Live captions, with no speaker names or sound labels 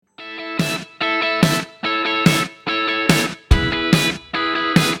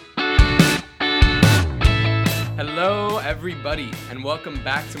everybody, and welcome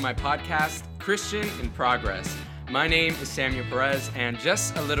back to my podcast, Christian in Progress. My name is Samuel Perez, and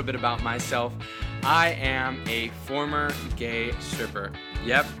just a little bit about myself. I am a former gay stripper.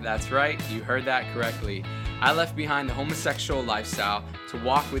 Yep, that's right, you heard that correctly. I left behind the homosexual lifestyle to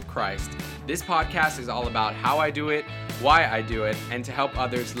walk with Christ. This podcast is all about how I do it, why I do it, and to help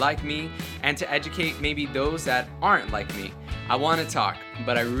others like me, and to educate maybe those that aren't like me. I want to talk,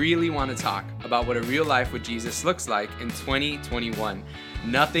 but I really want to talk about what a real life with Jesus looks like in 2021.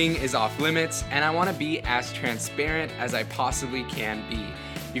 Nothing is off limits, and I want to be as transparent as I possibly can be.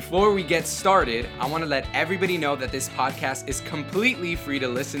 Before we get started, I want to let everybody know that this podcast is completely free to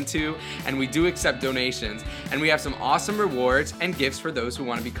listen to, and we do accept donations, and we have some awesome rewards and gifts for those who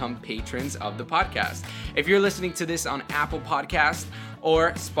want to become patrons of the podcast. If you're listening to this on Apple Podcasts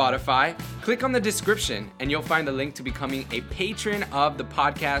or Spotify, click on the description and you'll find the link to becoming a patron of the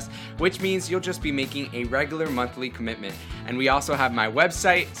podcast, which means you'll just be making a regular monthly commitment. And we also have my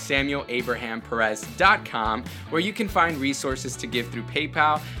website, SamuelAbrahamPerez.com, where you can find resources to give through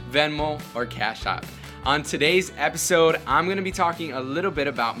PayPal, Venmo, or Cash App. On today's episode, I'm going to be talking a little bit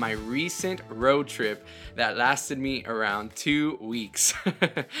about my recent road trip that lasted me around 2 weeks.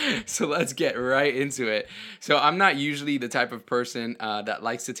 So let's get right into it. So I'm not usually the type of person that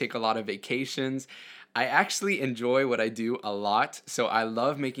likes to take a lot of vacations. I actually enjoy what I do a lot. So I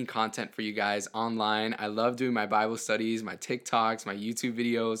love making content for you guys online. I love doing my Bible studies, my TikToks, my YouTube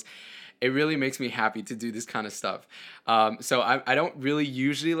videos. It really makes me happy to do this kind of stuff. So I don't really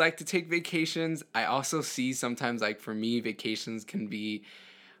usually like to take vacations. I also see sometimes, like, for me, vacations can be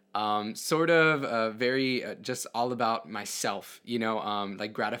very just all about myself,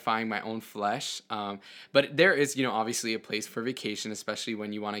 like gratifying my own flesh. But there is, obviously a place for vacation, especially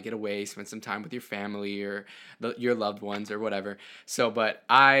when you want to get away, spend some time with your family or your loved ones or whatever. But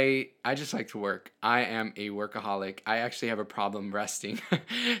I just like to work. I am a workaholic. I actually have a problem resting.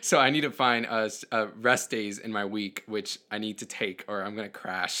 So I need to find rest days in my week, which I need to take or I'm going to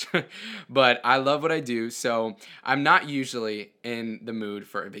crash. But I love what I do. So I'm not usually in the mood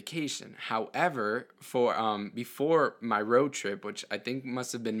for a vacation. However, before my road trip, which I think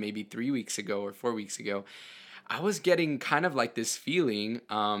must have been maybe 3 weeks ago or 4 weeks ago, I was getting kind of like this feeling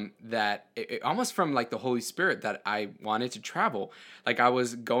that it almost from like the Holy Spirit that I wanted to travel. Like I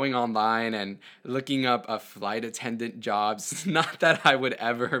was going online and looking up flight attendant jobs. Not that I would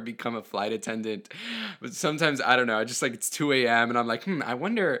ever become a flight attendant, but sometimes, I don't know, I just like it's 2 a.m. and I'm like, I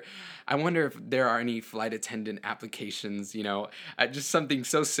wonder if there are any flight attendant applications, just something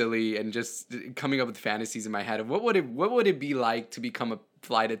so silly and just coming up with fantasies in my head of what would it be like to become a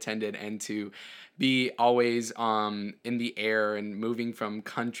flight attendant and to be always in the air and moving from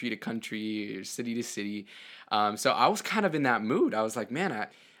country to country or city to city. So I was kind of in that mood. I was like, man,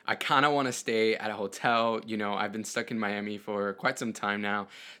 I kind of want to stay at a hotel. I've been stuck in Miami for quite some time now.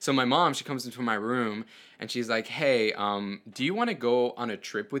 So my mom, she comes into my room and she's like, hey, do you want to go on a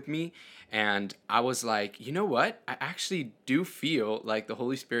trip with me? And I was like, you know what? I actually do feel like the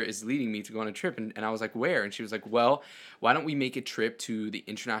Holy Spirit is leading me to go on a trip. And I was like, where? And she was like, well, why don't we make a trip to the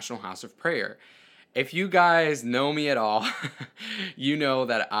International House of Prayer? If you guys know me at all, you know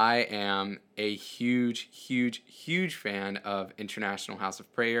that I am a huge, huge, huge fan of International House of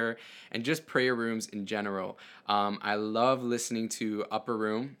Prayer and just prayer rooms in general. I love listening to Upper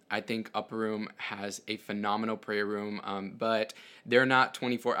Room. I think Upper Room has a phenomenal prayer room, but they're not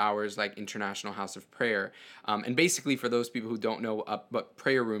 24 hours like International House of Prayer. And basically, for those people who don't know what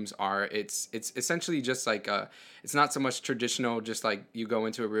prayer rooms are, it's essentially just like it's not so much traditional, just like you go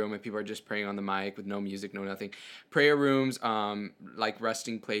into a room and people are just praying on the mic with no music, no nothing. Prayer rooms, like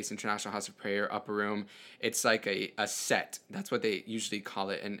Resting Place, International House of Prayer, Upper Room, it's like a set. That's what they usually call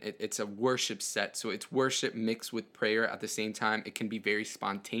it. And it's a worship set. So it's worship mixed with prayer at the same time. It can be very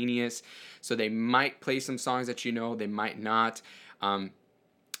spontaneous. So they might play some songs that they might not.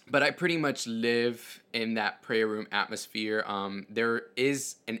 But I pretty much live in that prayer room atmosphere. There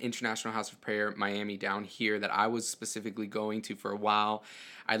is an International House of Prayer, Miami, down here that I was specifically going to for a while.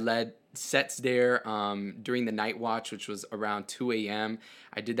 I led sets there during the night watch, which was around 2 a.m.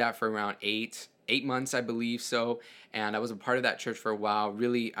 I did that for around 8 months, I believe so. And I was a part of that church for a while.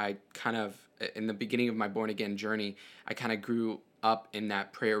 Really, I kind of, in the beginning of my born-again journey, I kind of grew up in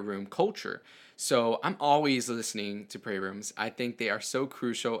that prayer room culture. So I'm always listening to prayer rooms. I think they are so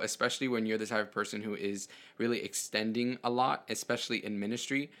crucial, especially when you're the type of person who is really extending a lot, especially in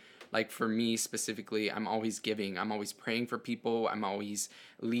ministry. Like for me specifically, I'm always giving, I'm always praying for people, I'm always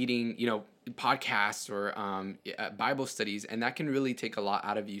leading, podcasts or Bible studies, and that can really take a lot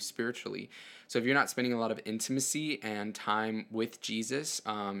out of you spiritually. So if you're not spending a lot of intimacy and time with Jesus,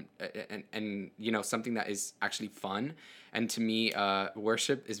 and something that is actually fun, and to me,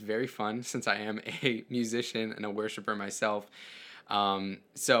 worship is very fun since I am a musician and a worshiper myself.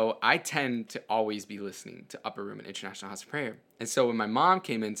 So I tend to always be listening to Upper Room and International House of Prayer. And so when my mom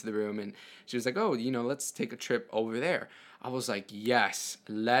came into the room and she was like, "Oh, let's take a trip over there," I was like, "Yes,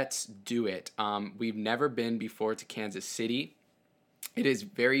 let's do it." We've never been before to Kansas City. It is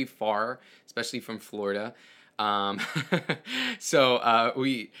very far, especially from Florida. Um,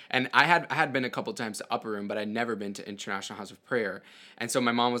 I had been a couple times to Upper Room, but I'd never been to International House of Prayer. And so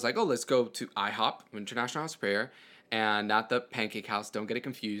my mom was like, "Oh, let's go to IHOP, International House of Prayer, and not the Pancake House. Don't get it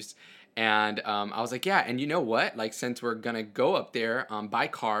confused." And I was like, "Yeah." And you know what? Like, since we're gonna go up there by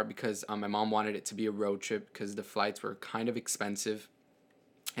car, because my mom wanted it to be a road trip because the flights were kind of expensive,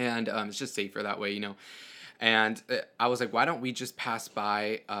 and it's just safer that way. And I was like, why don't we just pass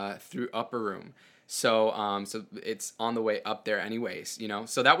by through Upper Room? So it's on the way up there anyways.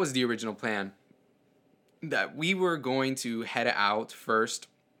 So that was the original plan. That we were going to head out first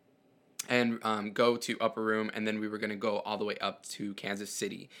and go to Upper Room, and then we were going to go all the way up to Kansas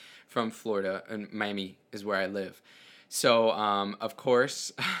City from Florida, and Miami is where I live. So, of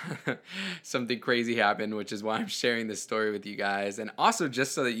course, something crazy happened, which is why I'm sharing this story with you guys. And also,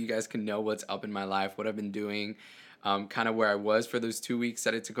 just so that you guys can know what's up in my life, what I've been doing, kind of where I was for those 2 weeks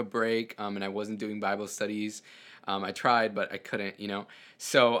that I took a break, and I wasn't doing Bible studies. I tried, but I couldn't.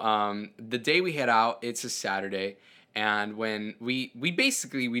 So, the day we head out, it's a Saturday. And when we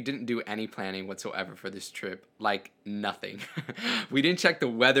basically we didn't do any planning whatsoever for this trip, like nothing. We didn't check the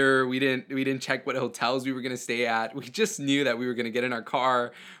weather. We didn't check what hotels we were gonna stay at. We just knew that we were gonna get in our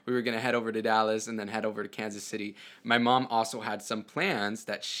car. We were gonna head over to Dallas and then head over to Kansas City. My mom also had some plans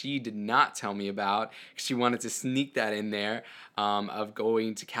that she did not tell me about. She wanted to sneak that in there, of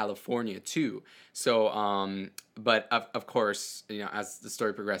going to California too. So, but of course, as the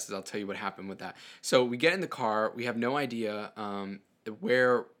story progresses, I'll tell you what happened with that. So we get in the car. We have no idea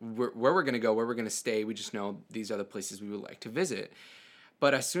where we're gonna go, where we're gonna stay. We just know these are the places we would like to visit.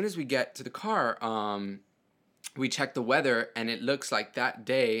 But as soon as we get to the car, we check the weather, and it looks like that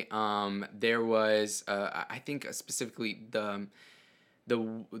day there was I think specifically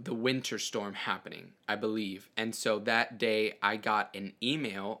the winter storm happening, I believe. And so that day I got an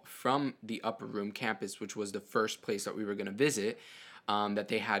email from the Upper Room campus, which was the first place that we were going to visit, that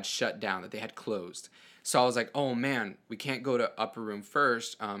they had shut down, that they had closed. So I was like, "Oh man, we can't go to Upper Room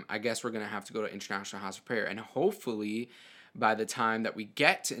first. I guess we're going to have to go to International House of Prayer." And hopefully by the time that we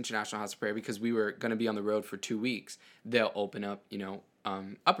get to International House of Prayer, because we were going to be on the road for 2 weeks, they'll open up,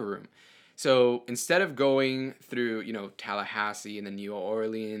 Upper Room. So instead of going through, Tallahassee and then New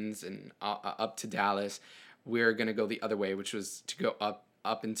Orleans and up to Dallas, we're gonna go the other way, which was to go up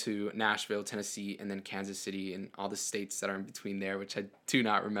into Nashville, Tennessee, and then Kansas City and all the states that are in between there, which I do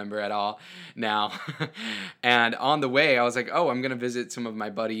not remember at all now. And on the way, I was like, "Oh, I'm gonna visit some of my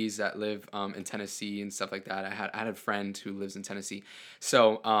buddies that live in Tennessee and stuff like that." I had a friend who lives in Tennessee,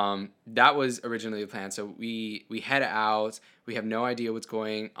 so that was originally the plan. So we head out. We have no idea what's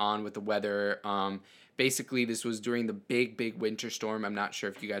going on with the weather. Basically, this was during the big winter storm. I'm not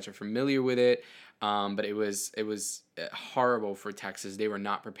sure if you guys are familiar with it. But it was horrible for Texas. They were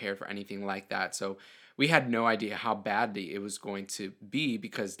not prepared for anything like that. So we had no idea how badly it was going to be,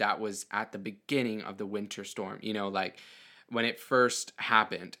 because that was at the beginning of the winter storm, like when it first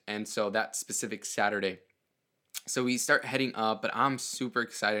happened. And so that specific Saturday. So we start heading up, but I'm super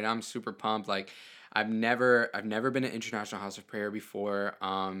excited. I'm super pumped. Like I've never been to International House of Prayer before.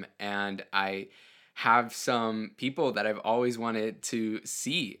 And I have some people that I've always wanted to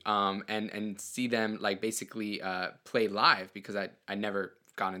see, and see them, like, basically play live, because I never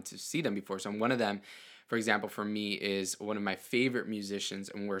gotten to see them before. So one of them, for example, for me, is one of my favorite musicians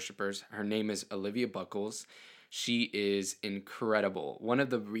and worshipers. Her name is Olivia Buckles. She is incredible. One of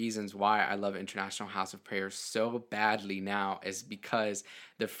the reasons why I love International House of Prayer so badly now is because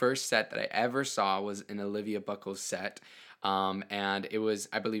the first set that I ever saw was an Olivia Buckles set. And it was,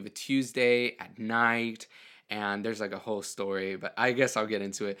 I believe, a Tuesday at night. And there's like a whole story, but I guess I'll get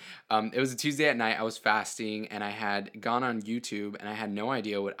into it. It was a Tuesday at night. I was fasting, and I had gone on YouTube, and I had no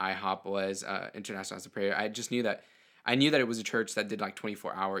idea what IHOP was, International House of Prayer. I knew that it was a church that did like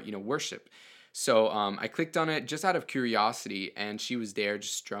 24-hour, worship. So I clicked on it just out of curiosity, and she was there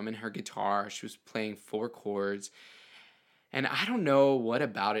just strumming her guitar. She was playing four chords, and I don't know what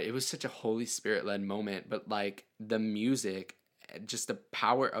about it. It was such a Holy Spirit led moment, but like the music just the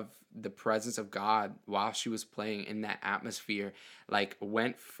power of the presence of God while she was playing in that atmosphere, like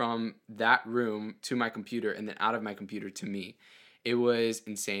went from that room to my computer and then out of my computer to me. It was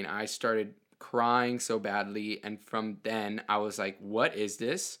insane. I started crying so badly, and from then I was like, what is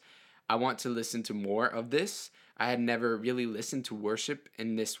this? I want to listen to more of this. I had never really listened to worship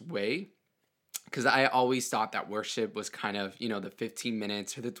in this way, because I always thought that worship was kind of, the 15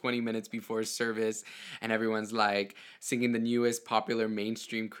 minutes or the 20 minutes before service, and everyone's like singing the newest popular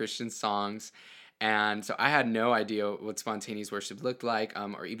mainstream Christian songs. And so I had no idea what spontaneous worship looked like,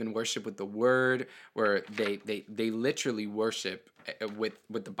 or even worship with the word, where they literally worship with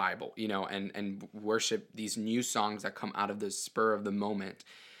the Bible, and worship these new songs that come out of the spur of the moment.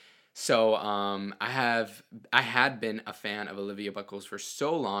 So I had been a fan of Olivia Buckles for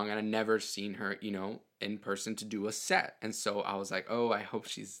so long, and I'd never seen her, in person to do a set. And so I was like, oh, I hope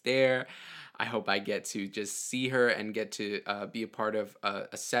she's there. I hope I get to just see her and get to be a part of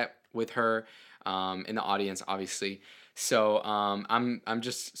a set with her, in the audience, obviously. So I'm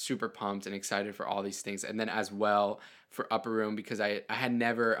just super pumped and excited for all these things. And then as well for Upper Room, because I had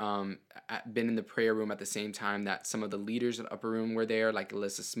never been in the prayer room at the same time that some of the leaders at Upper Room were there, like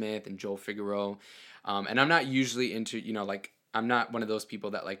Alyssa Smith and Joel Figueroa. And I'm not usually into, like, I'm not one of those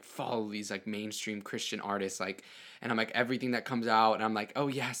people that like follow these like mainstream Christian artists, like, and I'm like everything that comes out and I'm like, oh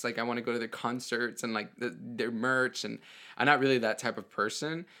yes, like I want to go to their concerts and like their merch, and I'm not really that type of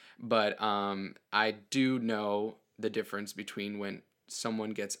person. But I do know the difference between when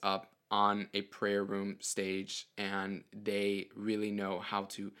someone gets up on a prayer room stage and they really know how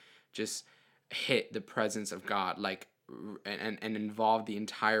to just hit the presence of God, like, and involve the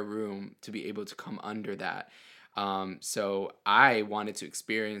entire room to be able to come under that. So I wanted to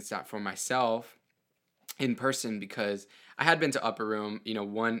experience that for myself in person, because I had been to Upper Room,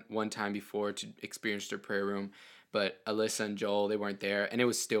 one time before to experience their prayer room, but Alyssa and Joel, they weren't there, and it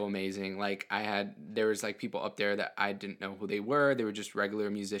was still amazing. Like, there was like people up there that I didn't know who they were. They were just regular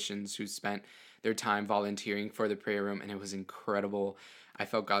musicians who spent their time volunteering for the prayer room, and it was incredible. I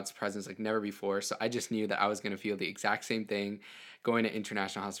felt God's presence like never before, so I just knew that I was going to feel the exact same thing going to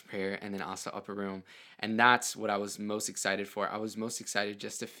International House of Prayer and then also Upper Room. And that's what I was most excited for. I was most excited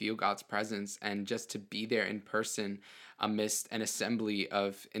just to feel God's presence and just to be there in person amidst an assembly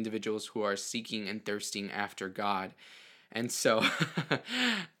of individuals who are seeking and thirsting after God. And so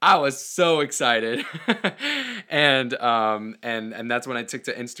I was so excited. And that's when I took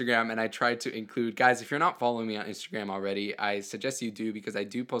to Instagram and I tried to include, guys, if you're not following me on Instagram already, I suggest you do, because I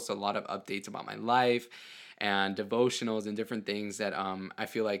do post a lot of updates about my life and devotionals and different things that I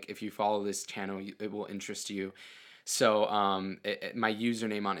feel like if you follow this channel, it will interest you. So my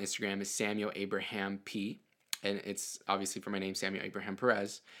username on Instagram is Samuel Abraham P, and it's obviously for my name, Samuel Abraham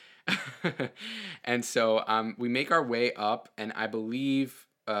Perez. And so we make our way up, and I believe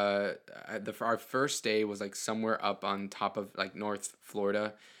our first day was like somewhere up on top of like North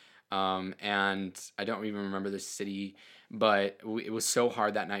Florida. And I don't even remember the city, but it was so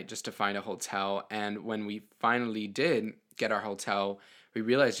hard that night just to find a hotel. And when we finally did get our hotel, we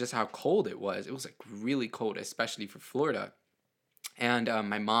realized just how cold it was. It was like really cold, especially for Florida. And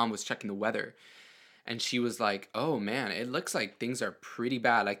my mom was checking the weather, and she was like, oh man, it looks like things are pretty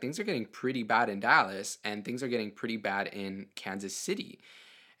bad. Like, things are getting pretty bad in Dallas, and things are getting pretty bad in Kansas City.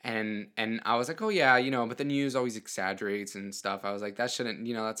 And I was like, oh yeah, but the news always exaggerates and stuff. I was like, that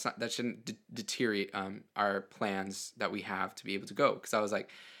shouldn't deteriorate our plans that we have to be able to go, because I was like,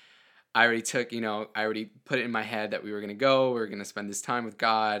 I already put it in my head that we were gonna go. We were gonna spend this time with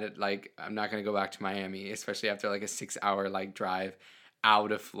God. Like, I'm not gonna go back to Miami, especially after like a 6 hour like drive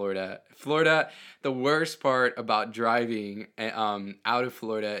out of Florida. Florida, the worst part about driving out of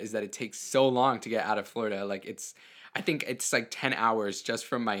Florida is that it takes so long to get out of Florida. Like, I think it's like 10 hours just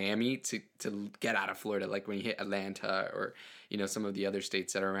from Miami to get out of Florida, like when you hit Atlanta or some of the other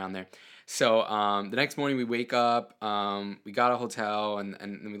states that are around there. So the next morning we wake up, we got a hotel, and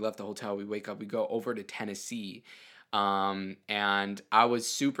then we left the hotel. We wake up, we go over to Tennessee. And I was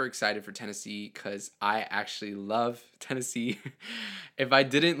super excited for Tennessee because I actually love Tennessee. If I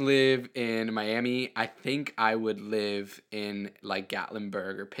didn't live in Miami, I think I would live in like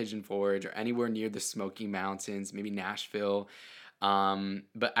Gatlinburg or Pigeon Forge or anywhere near the Smoky Mountains, maybe Nashville.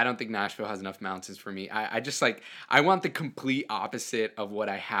 But I don't think Nashville has enough mountains for me. I just like, I want the complete opposite of what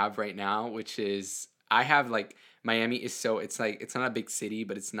I have right now, which is I have like, Miami is it's like, it's not a big city,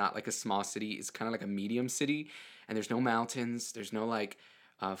 but it's not like a small city. It's kind of like a medium city, and there's no mountains. There's no like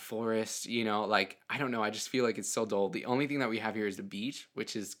forest, like, I don't know. I just feel like it's so dull. The only thing that we have here is the beach,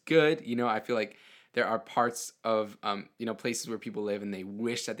 which is good. I feel like there are parts of, places where people live and they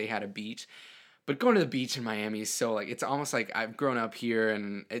wish that they had a beach. But going to the beach in Miami is so like it's almost like I've grown up here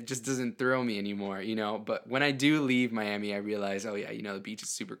and it just doesn't thrill me anymore, you know. But when I do leave Miami, I realize, oh yeah, you know, the beach is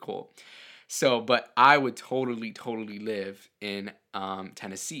super cool. So, but I would totally, totally live in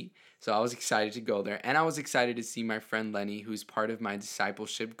Tennessee. So I was excited to go there, and I was excited to see my friend Lenny, who's part of my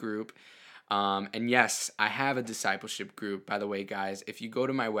discipleship group. And yes, I have a discipleship group, by the way, guys. If you go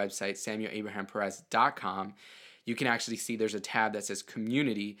to my website, samuelabrahamperez.com, you can actually see there's a tab that says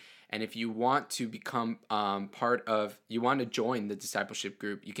community. And if you want to become you want to join the discipleship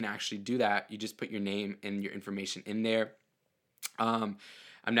group, you can actually do that. You just put your name and your information in there. Um,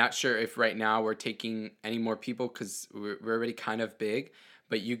 I'm not sure if right now we're taking any more people because we're already kind of big,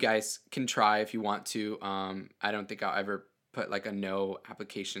 but you guys can try if you want to. I don't think I'll ever put like a no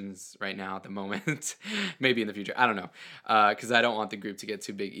applications right now at the moment. Maybe in the future. I don't know. Because I don't want the group to get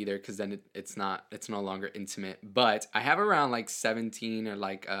too big either because then it's no longer intimate. But I have around like 17 or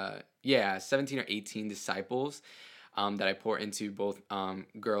 17 or 18 disciples that I pour into both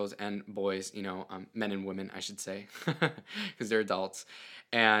girls and boys, you know, men and women, I should say, because they're adults,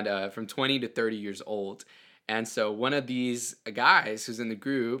 and from 20 to 30 years old. And so one of these guys who's in the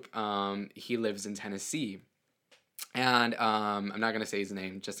group, he lives in Tennessee. And I'm not going to say his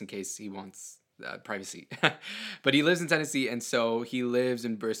name just in case he wants privacy. But he lives in Tennessee, and so he lives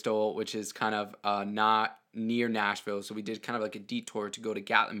in Bristol, which is kind of not near Nashville. So we did kind of like a detour to go to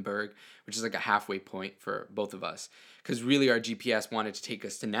Gatlinburg, which is like a halfway point for both of us. Because really our GPS wanted to take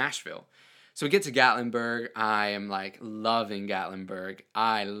us to Nashville. So we get to Gatlinburg. I am like loving Gatlinburg.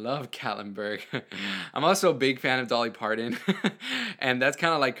 I love Gatlinburg. I'm also a big fan of Dolly Parton. And that's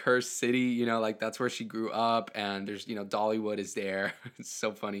kind of like her city, you know, like that's where she grew up. And there's, you know, Dollywood is there. It's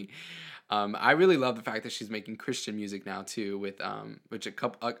so funny. I really love the fact that she's making Christian music now too, with which a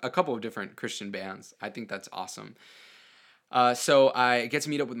couple of different Christian bands. I think that's awesome. So I get to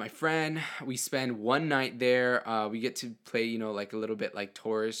meet up with my friend. We spend one night there. We get to play, you know, like a little bit like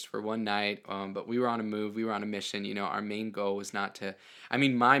tourists for one night. But we were on a move. We were on a mission. You know, our main goal was not to. I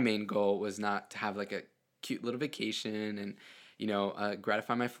mean, my main goal was not to have like a cute little vacation and, you know,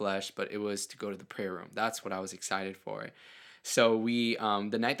 gratify my flesh, but it was to go to the prayer room. That's what I was excited for. So we,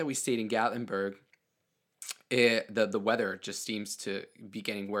 the night that we stayed in Gatlinburg, the weather just seems to be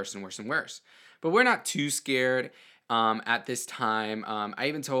getting worse and worse and worse. But we're not too scared at this time. I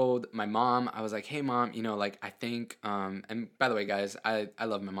even told my mom, I was like, hey, mom, you know, like, I think, and by the way, guys, I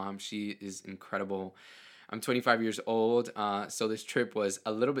love my mom. She is incredible. I'm 25 years old, so this trip was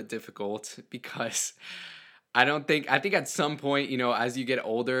a little bit difficult because I think at some point, you know, as you get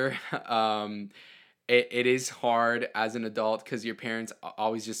older, it is hard as an adult because your parents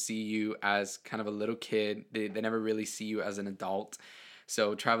always just see you as kind of a little kid. They never really see you as an adult.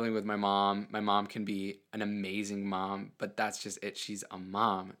 So traveling with my mom can be an amazing mom, but that's just it. She's a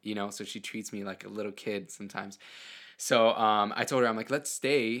mom, you know, so she treats me like a little kid sometimes. So I told her, I'm like, let's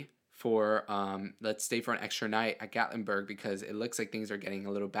stay for an extra night at Gatlinburg because it looks like things are getting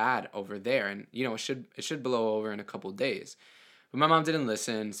a little bad over there, and you know it should blow over in a couple days. But my mom didn't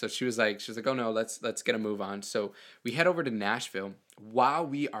listen, so she was like, oh no, let's get a move on. So we head over to Nashville. While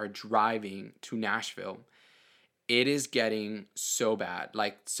we are driving to Nashville, it is getting so bad,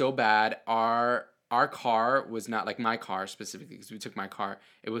 like so bad. Our car was not like my car specifically because we took my car.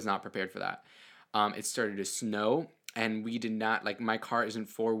 It was not prepared for that. It started to snow, and we did not like my car isn't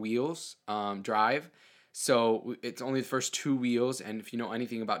four wheels drive, so it's only the first two wheels. And if you know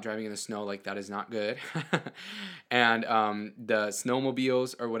anything about driving in the snow, like that is not good. And the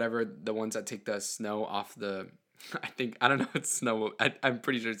snowmobiles or whatever, the ones that take the snow off the I don't know. It's snow. I'm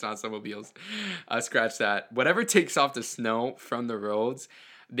pretty sure it's not snowmobiles. Scratch that. Whatever takes off the snow from the roads,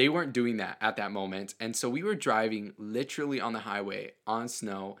 they weren't doing that at that moment. And so we were driving literally on the highway on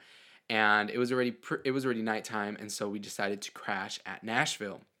snow, and it was already nighttime. And so we decided to crash at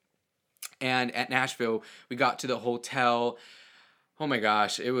Nashville. And at Nashville, we got to the hotel. Oh my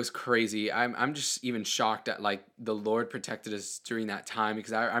gosh, it was crazy. I'm just even shocked that like the Lord protected us during that time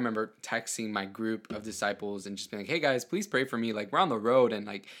because I remember texting my group of disciples and just being like, hey guys, please pray for me. Like we're on the road and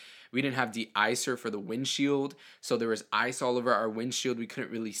like we didn't have de-icer for the windshield. So there was ice all over our windshield. We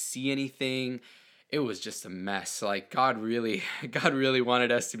couldn't really see anything. It was just a mess. Like God really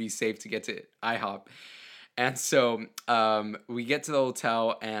wanted us to be safe to get to IHOP. And so we get to the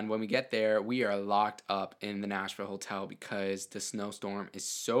hotel, and when we get there, we are locked up in the Nashville hotel because the snowstorm is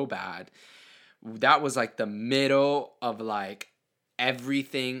so bad. That was like the middle of like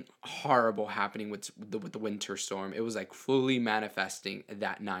everything horrible happening with the winter storm. It was like fully manifesting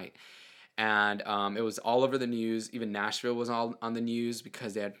that night. And it was all over the news. Even Nashville was all on the news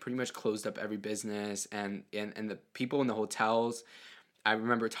because they had pretty much closed up every business, and the people in the hotels I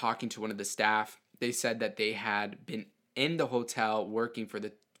remember talking to one of the staff. They said that they had been in the hotel working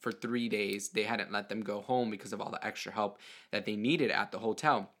for 3 days. They hadn't let them go home because of all the extra help that they needed at the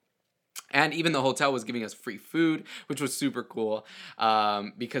hotel. And even the hotel was giving us free food, which was super cool,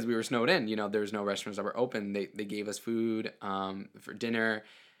 because we were snowed in. There was no restaurants that were open. They gave us food for dinner,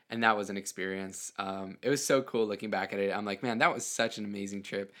 and that was an experience. It was so cool looking back at it. I'm like, man, that was such an amazing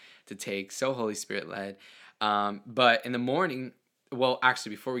trip to take, so Holy Spirit led. But in the morning, well,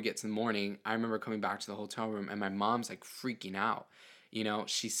 actually, before we get to the morning, I remember coming back to the hotel room, and my mom's like freaking out.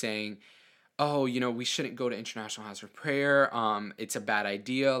 She's saying, oh, we shouldn't go to International House of Prayer. It's a bad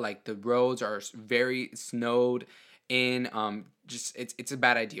idea. Like the roads are very snowed in. Just it's a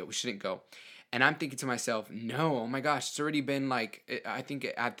bad idea. We shouldn't go. And I'm thinking to myself, no, oh my gosh, it's already been like, I think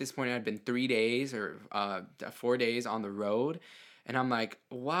at this point it had been 3 days or 4 days on the road. And I'm like,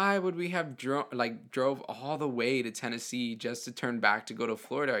 why would we have drove all the way to Tennessee just to turn back to go to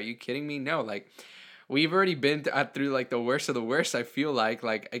Florida? Are you kidding me? No, like we've already been through like the worst of the worst. I feel like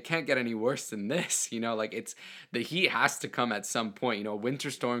it can't get any worse than this. Like it's the heat has to come at some point. Winter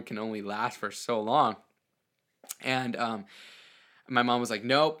storm can only last for so long. And my mom was like,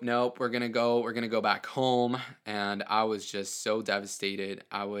 nope, we're gonna go back home. And I was just so devastated.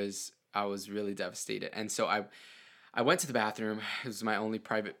 I was really devastated. And so I went to the bathroom. It was my only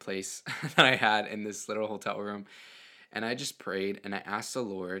private place that I had in this little hotel room. And I just prayed and I asked the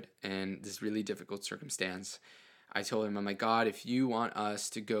Lord in this really difficult circumstance. I told him, I'm like, God, if you want us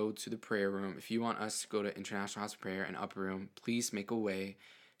to go to the prayer room, if you want us to go to International House of Prayer and Upper Room, please make a way.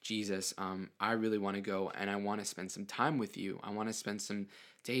 Jesus, I really want to go and I want to spend some time with you. I want to spend some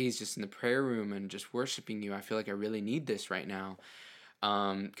days just in the prayer room and just worshiping you. I feel like I really need this right now.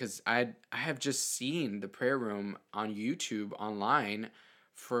 Because I have just seen the prayer room on YouTube online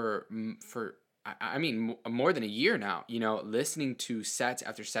for I mean more than a year now. Listening to sets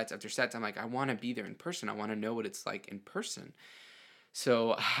after sets after sets. I'm like, I want to be there in person. I want to know what it's like in person.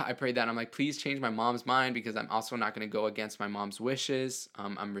 So I prayed that. I'm like, please change my mom's mind because I'm also not going to go against my mom's wishes.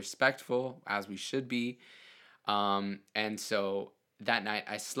 I'm respectful as we should be. And so that night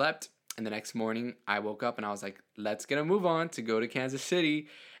I slept. And the next morning I woke up and I was like, let's get a move on to go to Kansas City.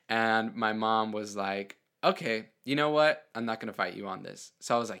 And my mom was like, okay, you know what? I'm not gonna fight you on this.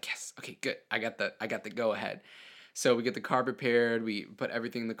 So I was like, yes, okay, good. I got the go ahead. So we get the car prepared, we put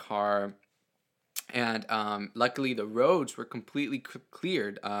everything in the car. And luckily the roads were completely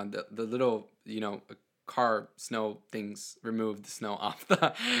cleared. The little, car snow things removed the snow off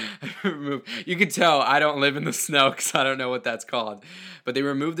the remove. You can tell I don't live in the snow because I don't know what that's called, but they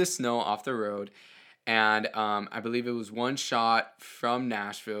removed the snow off the road. And I believe it was one shot from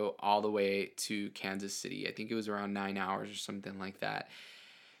Nashville all the way to Kansas City. I think it was around 9 hours or something like that.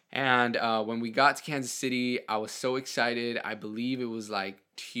 And when we got to Kansas City, I was so excited. I believe it was like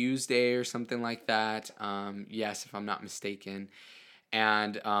Tuesday or something like that. Yes, if I'm not mistaken.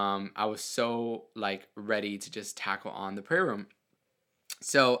 And I was so like ready to just tackle on the prayer room.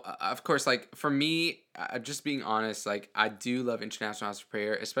 So of course, like for me, just being honest, like I do love International House of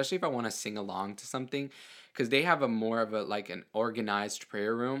Prayer, especially if I want to sing along to something, because they have a more of a like an organized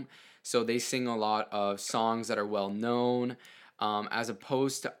prayer room. So they sing a lot of songs that are well known, as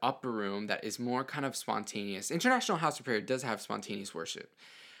opposed to Upper Room that is more kind of spontaneous. International House of Prayer does have spontaneous worship,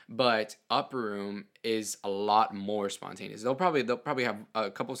 but Upper Room is a lot more spontaneous. They'll probably have a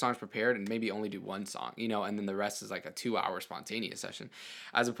couple songs prepared and maybe only do one song, and then the rest is like a 2 hour spontaneous session,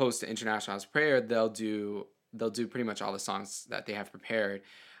 as opposed to International House of Prayer. They'll do pretty much all the songs that they have prepared,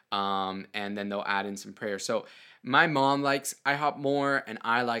 and then they'll add in some prayer. So my mom likes IHOP more, and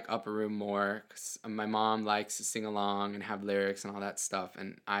I like Upper Room more because my mom likes to sing along and have lyrics and all that stuff,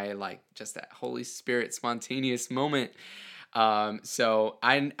 and I like just that Holy Spirit spontaneous moment. So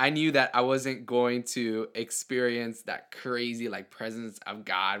I knew that I wasn't going to experience that crazy like presence of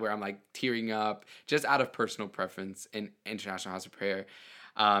God where I'm like tearing up just out of personal preference in International House of Prayer.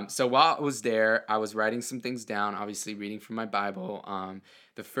 So while I was there, I was writing some things down, obviously reading from my Bible.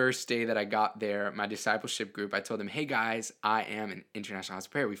 The first day that I got there, my discipleship group, I told them, hey guys, I am in International House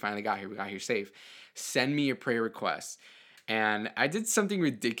of Prayer. We finally got here. We got here safe. Send me your prayer requests. And I did something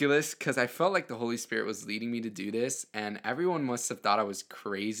ridiculous because I felt like the Holy Spirit was leading me to do this, and everyone must have thought I was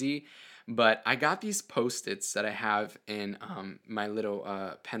crazy. But I got these Post-its that I have in my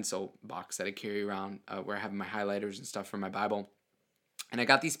little pencil box that I carry around, where I have my highlighters and stuff from my Bible. And I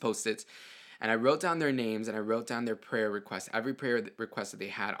got these Post-its, and I wrote down their names, and I wrote down their prayer requests, every prayer request that they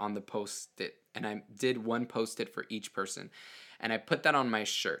had on the Post-it. And I did one Post-it for each person. And I put that on my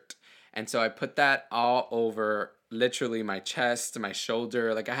shirt. And so I put that all over literally my chest, my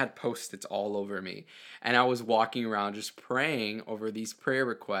shoulder. Like I had post-its all over me. And I was walking around just praying over these prayer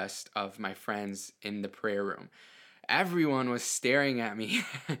requests of my friends in the prayer room. Everyone was staring at me.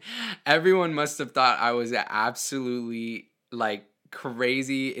 Everyone must have thought I was absolutely like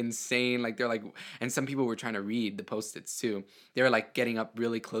crazy, insane. Like they're like, and some people were trying to read the post-its too. They were like getting up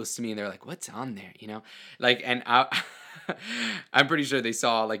really close to me and they're like, what's on there? Like, and I'm pretty sure they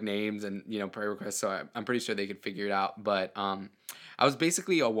saw like names and, prayer requests. So I'm pretty sure they could figure it out. But I was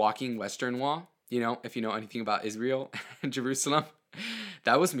basically a walking Western Wall, if you know anything about Israel and Jerusalem.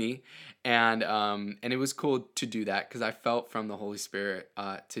 That was me. And it was cool to do that because I felt from the Holy Spirit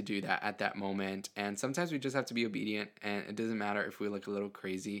to do that at that moment. And sometimes we just have to be obedient, and it doesn't matter if we look a little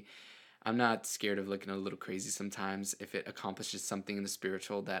crazy. I'm not scared of looking a little crazy sometimes if it accomplishes something in the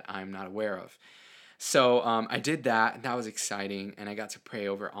spiritual that I'm not aware of. So I did that, and that was exciting. And I got to pray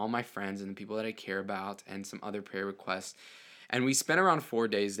over all my friends and the people that I care about and some other prayer requests. And we spent around 4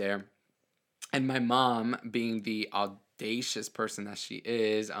 days there. And my mom, being the audacious person that she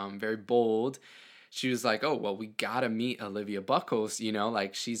is, very bold, she was like, "Oh, well, we gotta meet Olivia Buckles,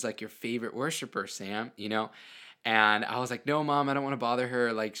 like she's like your favorite worshiper, Sam, And I was like, "No, mom, I don't want to bother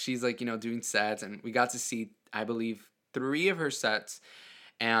her. Like she's like, doing sets." And we got to see, I believe, 3 of her sets.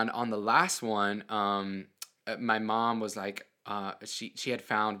 And on the last one, my mom was like, she had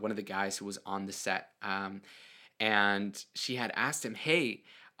found one of the guys who was on the set. And she had asked him, "Hey,"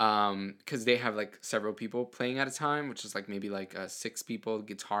 because they have like several people playing at a time, which is like maybe like 6 people,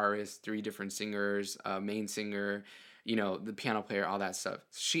 guitarist, 3 different singers, main singer, the piano player, all that stuff.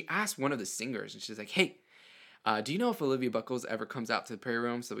 She asked one of the singers, and she's like, "Hey, do you know if Olivia Buckles ever comes out to the prayer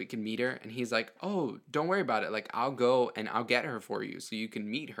room so we can meet her?" And he's like, "Oh, don't worry about it. Like I'll go and I'll get her for you so you can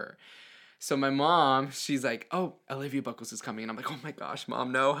meet her." So my mom, she's like, "Oh, Olivia Buckles is coming." And I'm like, "Oh my gosh,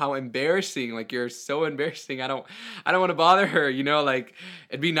 mom, no, how embarrassing. Like you're so embarrassing. I don't want to bother her, like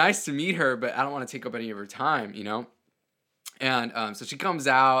it'd be nice to meet her, but I don't want to take up any of her time. And so she comes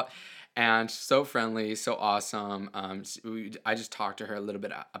out and she's so friendly, so awesome. I just talked to her a little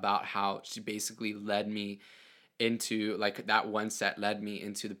bit about how she basically led me into like that one set led me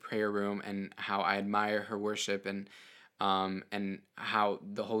into the prayer room and how I admire her worship and how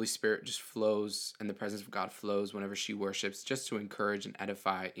the Holy Spirit just flows and the presence of God flows whenever she worships, just to encourage and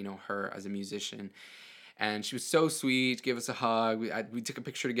edify, her as a musician. And she was so sweet, gave us a hug. We took a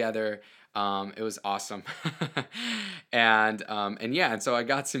picture together. It was awesome. And yeah, and so I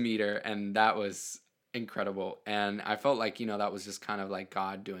got to meet her, and that was incredible. And I felt like, that was just kind of like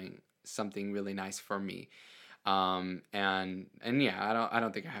God doing something really nice for me. And yeah, I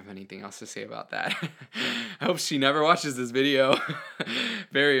don't think I have anything else to say about that. I hope she never watches this video.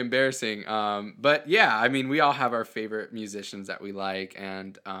 Very embarrassing. But yeah, I mean, we all have our favorite musicians that we like,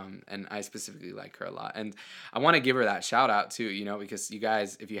 and I specifically like her a lot. And I want to give her that shout out too, because you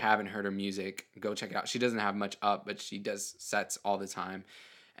guys, if you haven't heard her music, go check it out. She doesn't have much up, but she does sets all the time,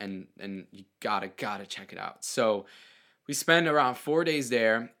 and you gotta check it out. So we spend around 4 days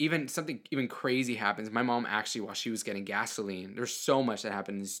there. Even something even crazy happens. My mom actually, while she was getting gasoline, there's so much that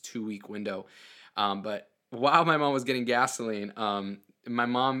happened in this 2 week window. But while my mom was getting gasoline, my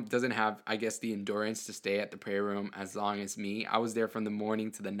mom doesn't have, I guess, the endurance to stay at the prayer room as long as me. I was there from the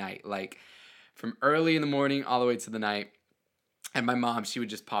morning to the night, like from early in the morning all the way to the night. And my mom, she would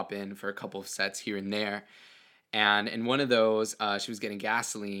just pop in for a couple of sets here and there. And in one of those, she was getting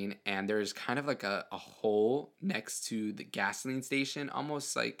gasoline, and there's kind of like a hole next to the gasoline station,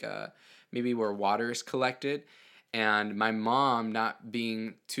 almost like maybe where water is collected. And my mom, not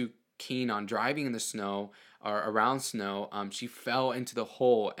being too keen on driving in the snow or around snow, she fell into the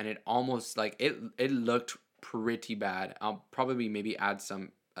hole, and it almost like it looked pretty bad. I'll probably maybe add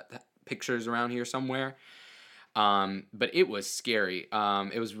some pictures around here somewhere. But it was scary.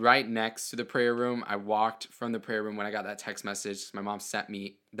 It was right next to the prayer room. I walked from the prayer room when I got that text message. My mom sent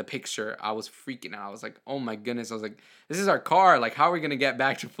me the picture. I was freaking out. I was like, "Oh my goodness." I was like, "This is our car. Like, how are we going to get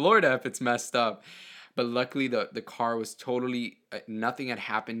back to Florida if it's messed up?" But luckily the car was totally, nothing had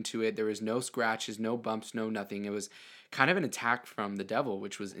happened to it. There was no scratches, no bumps, no nothing. It was kind of an attack from the devil,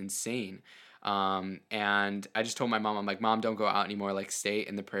 which was insane. And I just told my mom, I'm like, "Mom, don't go out anymore. Like, stay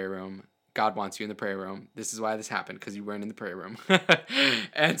in the prayer room. God wants you in the prayer room. This is why this happened, because you weren't in the prayer room."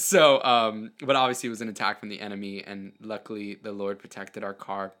 And so, but obviously it was an attack from the enemy, and luckily the Lord protected our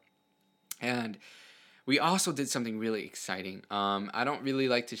car. And we also did something really exciting. I don't really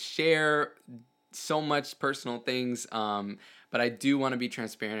like to share so much personal things, but I do want to be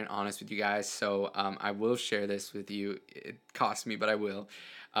transparent and honest with you guys. So I will share this with you. It costs me, but I will.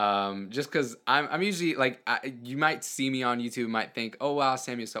 Just because I'm usually like, you might see me on YouTube, might think, "Oh wow,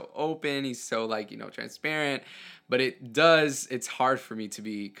 Samuel's so open. He's so like, transparent." But it's hard for me to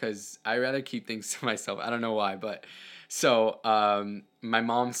be, because I rather keep things to myself. I don't know why, but so my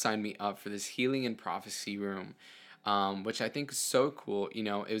mom signed me up for this healing and prophecy room, which I think is so cool.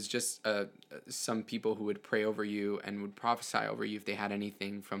 It was just some people who would pray over you and would prophesy over you if they had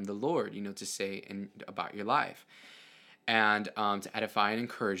anything from the Lord, to say and about your life, and to edify and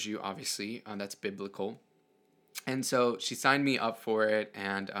encourage you. Obviously, that's biblical. And so she signed me up for it,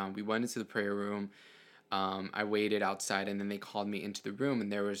 and we went into the prayer room. I waited outside, and then they called me into the room,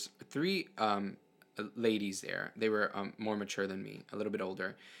 and there was three ladies there. They were more mature than me, a little bit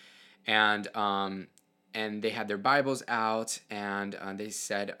older, and and they had their Bibles out, and they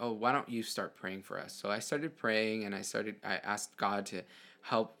said, "Oh, why don't you start praying for us?" So I started praying, and I asked God to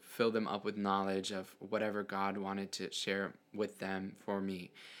help fill them up with knowledge of whatever God wanted to share with them for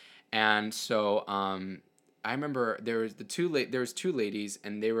me. And so I remember there was two ladies,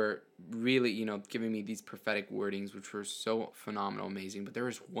 and they were really, giving me these prophetic wordings, which were so phenomenal, amazing. But there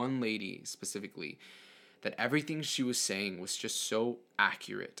was one lady specifically that everything she was saying was just so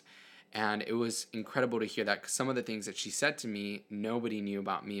accurate. And it was incredible to hear that, because some of the things that she said to me, nobody knew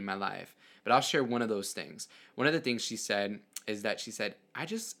about me in my life. But I'll share one of those things. One of the things she said is that she said, I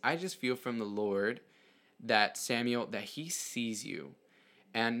just feel from the Lord that, Samuel, that he sees you.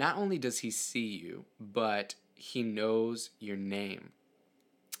 And not only does he see you, but he knows your name.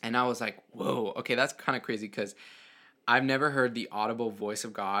 And I was like, whoa, okay, that's kind of crazy, because I've never heard the audible voice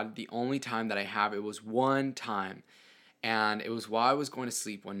of God. The only time that I have, it was one time. And it was while I was going to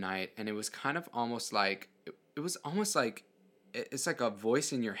sleep one night. And it was kind of almost like, it was almost like, it's like a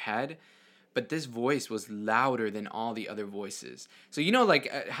voice in your head, but this voice was louder than all the other voices. So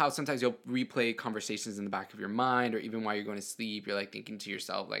like how sometimes you'll replay conversations in the back of your mind, or even while you're going to sleep, you're like thinking to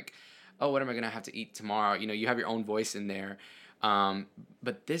yourself like, oh, what am I gonna have to eat tomorrow? You have your own voice in there.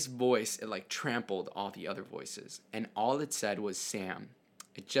 But this voice, it like trampled all the other voices, and all it said was Sam.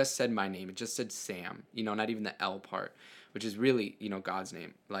 It just said my name. It just said Sam. Not even the L part, which is really God's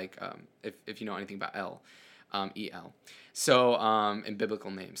name. Like if you know anything about El. So, in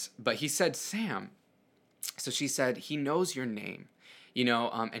biblical names. But he said Sam. So she said, he knows your name,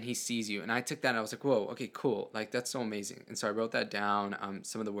 and he sees you. And I took that and I was like, whoa, okay, cool. Like, that's so amazing. And so I wrote that down,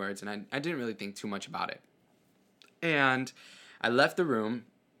 some of the words, and I didn't really think too much about it. And I left the room.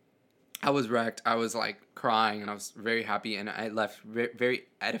 I was wrecked. I was like crying, and I was very happy. And I left very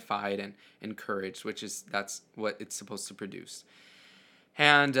edified and encouraged, that's what it's supposed to produce.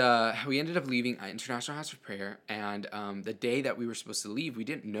 And we ended up leaving International House of Prayer. And the day that we were supposed to leave, we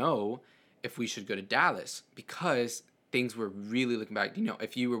didn't know if we should go to Dallas, because things were really looking bad.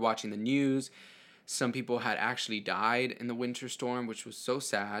 If you were watching the news, some people had actually died in the winter storm, which was so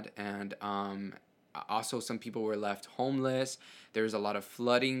sad. And also, some people were left homeless. There was a lot of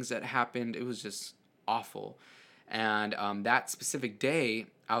floodings that happened. It was just awful. And that specific day,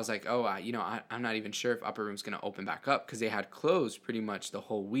 I was like, oh, I'm not even sure if Upper Room's going to open back up, because they had closed pretty much the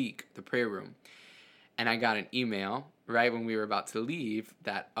whole week, the prayer room. And I got an email right when we were about to leave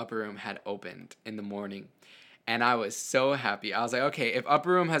that Upper Room had opened in the morning. And I was so happy. I was like, okay, if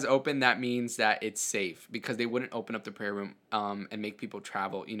Upper Room has opened, that means that it's safe, because they wouldn't open up the prayer room and make people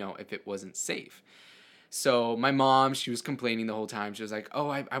travel, if it wasn't safe. So my mom, she was complaining the whole time. She was like, oh,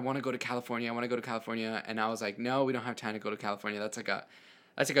 I want to go to California. I want to go to California. And I was like, no, we don't have time to go to California. That's like a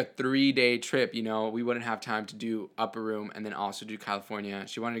 3-day trip. We wouldn't have time to do Upper Room and then also do California.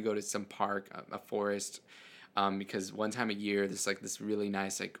 She wanted to go to some park, a forest, because one time a year, there's like this really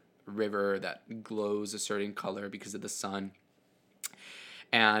nice like river that glows a certain color because of the sun.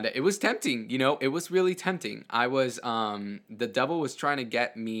 And it was tempting, it was really tempting. The devil was trying to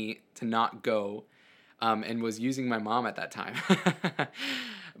get me to not go, and was using my mom at that time.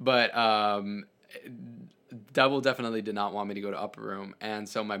 But devil definitely did not want me to go to Upper Room. And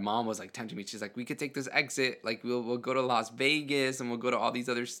so my mom was like tempting me. She's like, we could take this exit. Like we'll go to Las Vegas, and we'll go to all these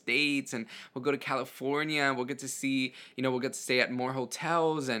other states, and we'll go to California, and we'll get to see, we'll get to stay at more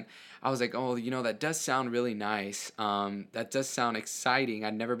hotels. And I was like, oh, that does sound really nice. That does sound exciting.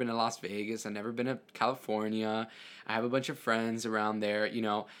 I'd never been to Las Vegas. I've never been to California. I have a bunch of friends around there,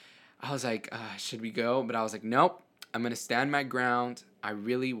 I was like, should we go? But I was like, nope, I'm going to stand my ground. I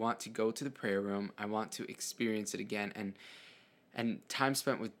really want to go to the prayer room. I want to experience it again. And time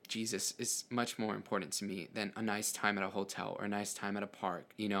spent with Jesus is much more important to me than a nice time at a hotel, or a nice time at a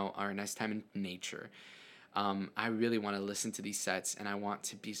park, or a nice time in nature. I really want to listen to these sets, and I want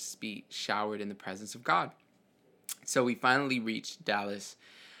to be showered in the presence of God. So we finally reached Dallas.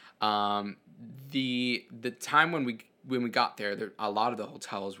 The time when we got there, a lot of the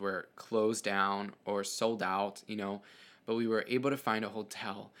hotels were closed down or sold out, but we were able to find a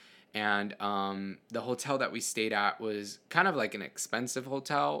hotel. And the hotel that we stayed at was kind of like an expensive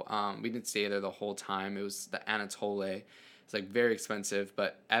hotel. We didn't stay there the whole time. It was the Anatole. It's like very expensive,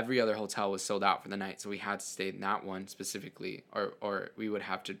 but every other hotel was sold out for the night, so we had to stay in that one specifically, or we would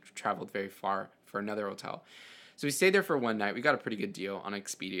have to travel very far for another hotel. So we stayed there for one night. We got a pretty good deal on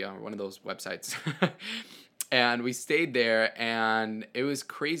Expedia or one of those websites. And we stayed there, and it was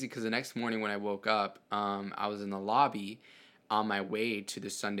crazy because the next morning when I woke up, I was in the lobby on my way to the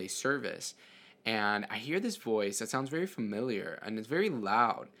Sunday service, and I hear this voice that sounds very familiar, and it's very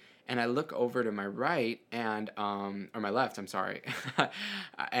loud. And I look over to my right and or my left, I'm sorry,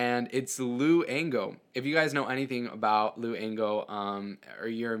 and it's Lou Engo. If you guys know anything about Lou Engo, or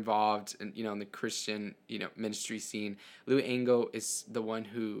you're involved in, in the Christian, ministry scene, Lou Engo is the one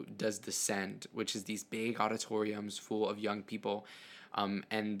who does the Send, which is these big auditoriums full of young people.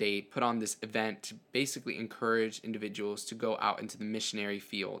 And they put on this event to basically encourage individuals to go out into the missionary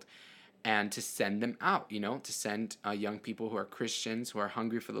field and to send them out, to send young people who are Christians, who are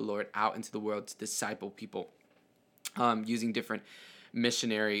hungry for the Lord, out into the world to disciple people, using different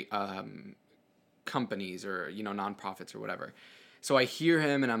missionary companies or, nonprofits or whatever. So I hear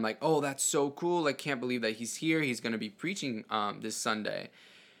him and I'm like, oh, that's so cool. I can't believe that he's here. He's going to be preaching this Sunday.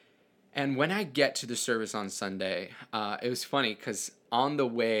 And when I get to the service on Sunday, it was funny because on the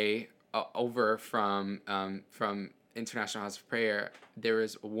way over from International House of Prayer, there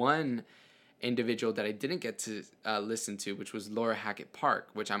was one individual that I didn't get to listen to, which was Laura Hackett Park,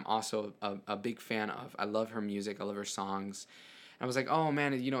 which I'm also a big fan of. I love her music. I love her songs. And I was like, oh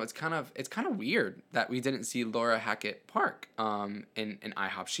man, it's kind of weird that we didn't see Laura Hackett Park in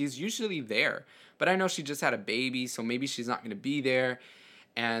IHOP. She's usually there, but I know she just had a baby, so maybe she's not going to be there.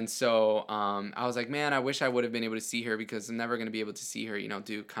 And so I was like, man, I wish I would have been able to see her because I'm never going to be able to see her,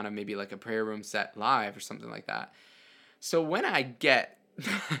 do kind of maybe like a prayer room set live or something like that. So when I get,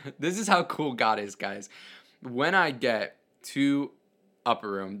 this is how cool God is, guys. When I get to Upper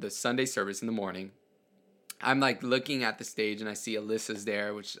Room, the Sunday service in the morning, I'm like looking at the stage and I see Alyssa's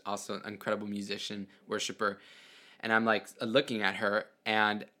there, which is also an incredible musician, worshiper. And I'm like looking at her.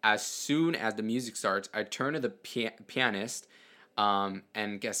 And as soon as the music starts, I turn to the pianist.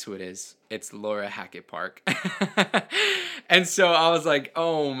 And guess who it is? It's Laura Hackett Park. And so I was like,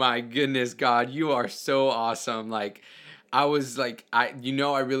 oh my goodness, God, you are so awesome. Like, I was like, I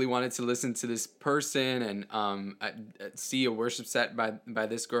really wanted to listen to this person and see a worship set by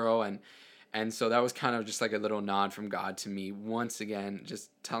this girl. And so that was kind of just like a little nod from God to me once again,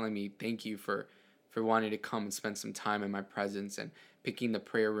 just telling me thank you for wanting to come and spend some time in my presence and picking the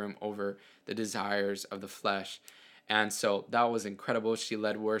prayer room over the desires of the flesh. And so that was incredible. She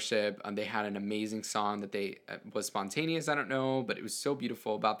led worship, and they had an amazing song that they was spontaneous, I don't know, but it was so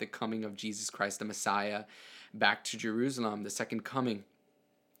beautiful about the coming of Jesus Christ, the Messiah, back to Jerusalem, the second coming.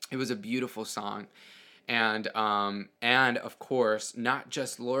 It was a beautiful song. And of course, not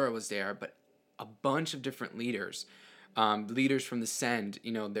just Laura was there, but a bunch of different leaders. Leaders from the Send.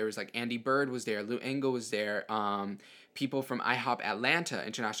 There was like Andy Bird was there, Lou Engle was there, people from IHOP Atlanta,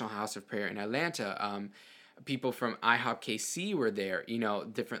 International House of Prayer in Atlanta, people from IHOP KC were there,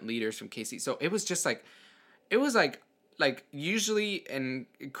 different leaders from KC. So it was just like, it was like usually in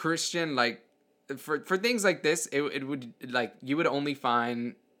Christian, like for things like this, it would like, you would only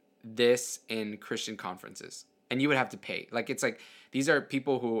find this in Christian conferences and you would have to pay. Like, it's like, these are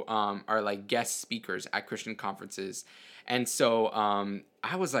people who are like guest speakers at Christian conferences. And so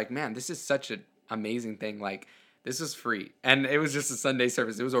I was like, man, this is such an amazing thing. Like, this was free. And it was just a Sunday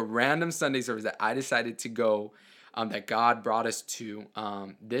service. It was a random Sunday service that I decided to go, that God brought us to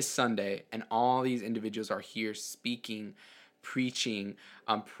this Sunday. And all these individuals are here speaking, preaching,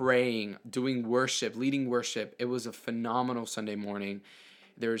 praying, doing worship, leading worship. It was a phenomenal Sunday morning.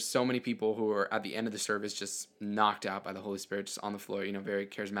 There's so many people who were at the end of the service just knocked out by the Holy Spirit, just on the floor, very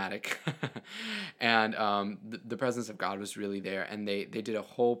charismatic. And the presence of God was really there. And they did a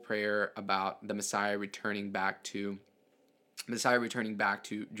whole prayer about the Messiah returning back to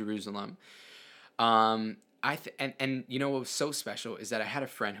Jerusalem. And what was so special is that I had a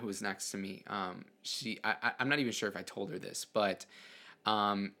friend who was next to me. I'm not even sure if I told her this, but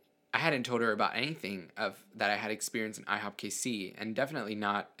I hadn't told her about anything of that I had experienced in IHOP KC, and definitely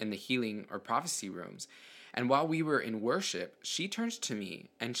not in the healing or prophecy rooms. And while we were in worship, she turns to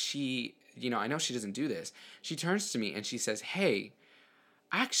me and she, I know she doesn't do this. She turns to me and she says, hey,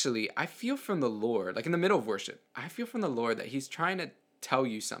 actually, I feel from the Lord, like in the middle of worship, I feel from the Lord that he's trying to tell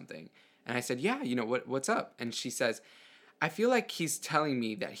you something. And I said, yeah, what's up? And she says, I feel like he's telling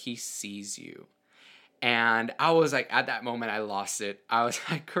me that he sees you. And I was like, at that moment, I lost it. I was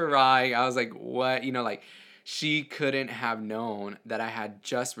like crying. I was like, what? She couldn't have known that I had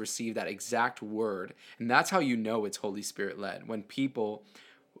just received that exact word. And that's how you know it's Holy Spirit led, when people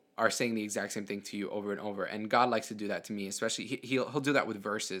are saying the exact same thing to you over and over. And God likes to do that to me, especially he'll do that with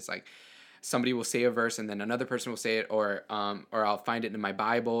verses. Like somebody will say a verse and then another person will say it, or I'll find it in my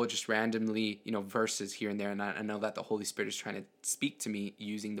Bible just randomly, verses here and there, and I know that the Holy Spirit is trying to speak to me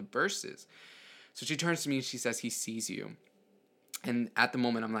using the verses. So she turns to me and she says, he sees you. And at the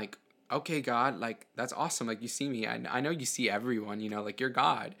moment I'm like, okay, God, like that's awesome, like you see me. I know you see everyone, like you're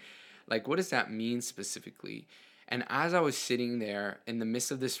God. Like what does that mean specifically? And as I was sitting there in the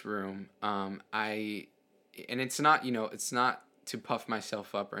midst of this room, I and it's not to puff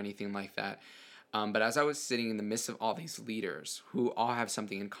myself up or anything like that. But as I was sitting in the midst of all these leaders who all have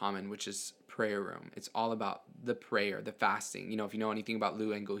something in common, which is prayer room. It's all about the prayer, the fasting. If you know anything about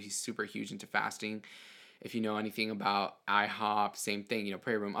Lou Engle, he's super huge into fasting. If you know anything about IHOP, same thing,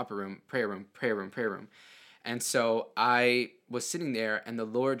 prayer room, upper room, prayer room, prayer room, prayer room. And so I was sitting there and the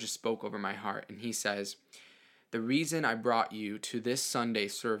Lord just spoke over my heart and he says, the reason I brought you to this Sunday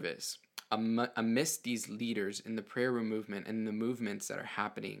service amidst these leaders in the prayer room movement and the movements that are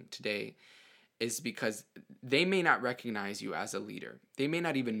happening today is because they may not recognize you as a leader. They may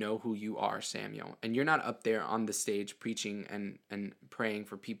not even know who you are, Samuel. And you're not up there on the stage preaching and praying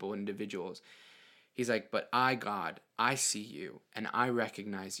for people, individuals. He's like, but I, God, I see you and I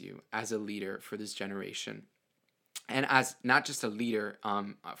recognize you as a leader for this generation. And as not just a leader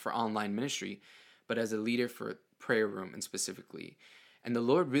for online ministry, but as a leader for prayer room and specifically. And the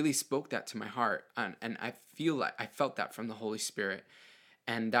Lord really spoke that to my heart. And I feel like I felt that from the Holy Spirit.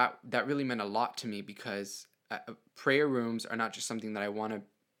 And that really meant a lot to me because prayer rooms are not just something that I want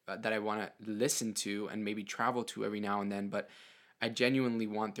to listen to and maybe travel to every now and then, but I genuinely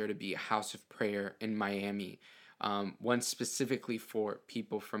want there to be a house of prayer in Miami, one specifically for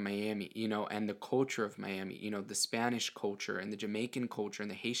people from Miami, and the culture of Miami, the Spanish culture and the Jamaican culture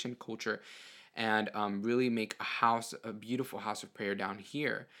and the Haitian culture, and really make a beautiful house of prayer down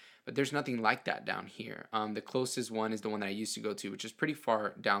here. But there's nothing like that down here. The closest one is the one that I used to go to, which is pretty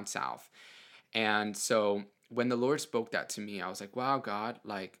far down south. And so when the Lord spoke that to me, I was like, wow, God,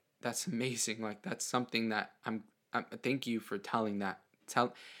 like that's amazing. Like that's something that thank you for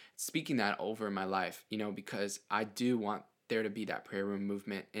speaking that over my life, because I do want there to be that prayer room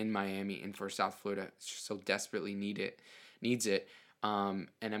movement in Miami and for South Florida so desperately needs it. And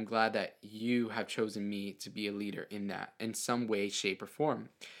I'm glad that you have chosen me to be a leader in that in some way, shape, or form.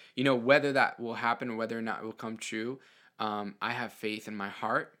 Whether that will happen or whether or not it will come true, I have faith in my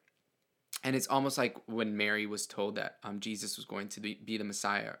heart. And it's almost like when Mary was told that Jesus was going to be the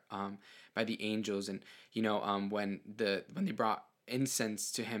Messiah by the angels, and when they brought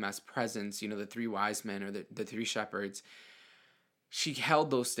incense to him as presents, the three wise men or the three shepherds, she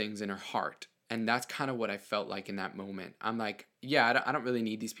held those things in her heart. And that's kind of what I felt like in that moment. I'm like, yeah, I don't really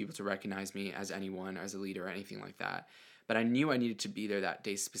need these people to recognize me as anyone, as a leader or anything like that. But I knew I needed to be there that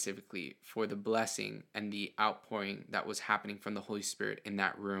day specifically for the blessing and the outpouring that was happening from the Holy Spirit in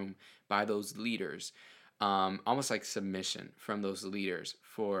that room by those leaders. Almost like submission from those leaders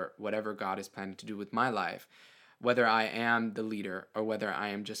for whatever God is planning to do with my life. Whether I am the leader or whether I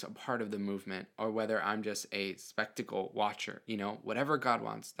am just a part of the movement or whether I'm just a spectacle watcher, whatever God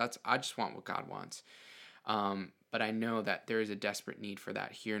wants, I just want what God wants. But I know that there is a desperate need for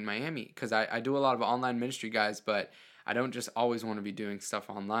that here in Miami because I do a lot of online ministry, guys, but I don't just always want to be doing stuff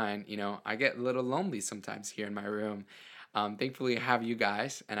online. I get a little lonely sometimes here in my room. Thankfully, I have you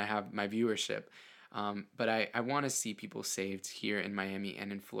guys and I have my viewership. But I want to see people saved here in Miami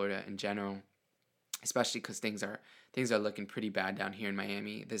and in Florida in general, especially because things are looking pretty bad down here in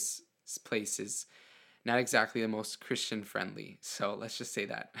Miami. This place is not exactly the most Christian friendly, so let's just say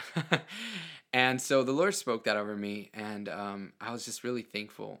that. And so the Lord spoke that over me, and I was just really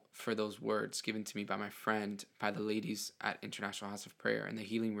thankful for those words given to me by my friend, by the ladies at International House of Prayer in the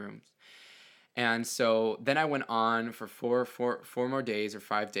healing rooms. And so then I went on for four more days or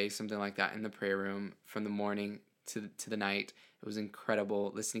 5 days, something like that, in the prayer room from the morning to the night. It was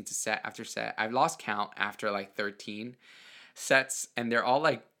incredible listening to set after set. I've lost count after like 13 sets, and they're all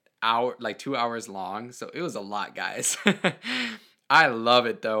like 2 hours long. So it was a lot, guys. I love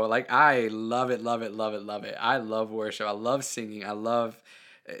it though. Like I love it, love it, love it, love it. I love worship. I love singing. I love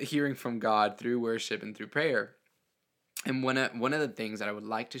hearing from God through worship and through prayer. And one of the things that I would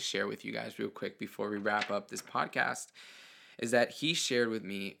like to share with you guys real quick before we wrap up this podcast is that he shared with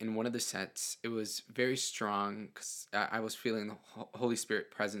me in one of the sets. It was very strong because I was feeling the Holy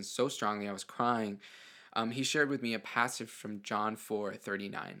Spirit presence so strongly. I was crying. He shared with me a passage from John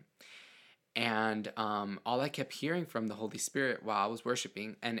 4:39. And all I kept hearing from the Holy Spirit while I was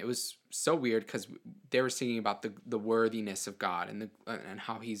worshiping, and it was so weird because they were singing about the worthiness of God, and the and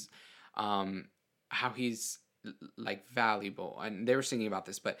um, how he's like valuable, and they were singing about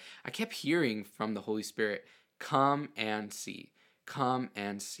this, but I kept hearing from the Holy Spirit, "Come and see, come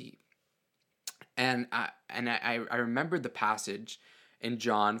and see," and I remembered the passage in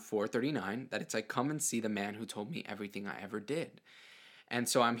John 4:39 that it's like, "Come and see the man who told me everything I ever did." And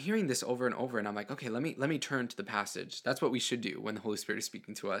so I'm hearing this over and over, and I'm like, okay, let me turn to the passage. That's what we should do when the Holy Spirit is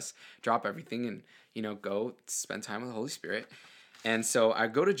speaking to us. Drop everything and go spend time with the Holy Spirit. And so I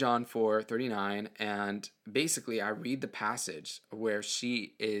go to John 4:39, and basically I read the passage where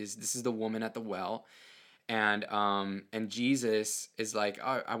this is the woman at the well, and Jesus is like,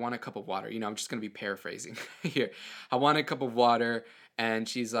 oh, I want a cup of water. I'm just gonna be paraphrasing here. I want a cup of water, and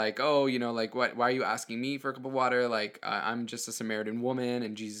she's like, oh, like, what? Why are you asking me for a cup of water? Like, I'm just a Samaritan woman.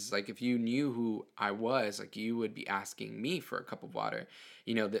 And Jesus is like, if you knew who I was, like, you would be asking me for a cup of water,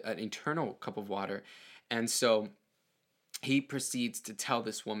 an eternal cup of water. And so he proceeds to tell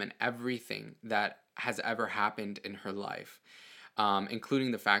this woman everything that has ever happened in her life,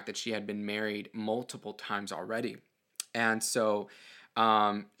 including the fact that she had been married multiple times already. And so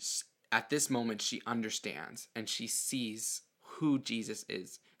um, at this moment, she understands and she sees who Jesus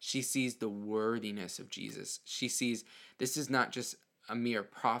is. She sees the worthiness of Jesus. She sees this is not just a mere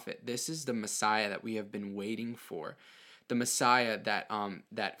prophet. This is the Messiah that we have been waiting for. The Messiah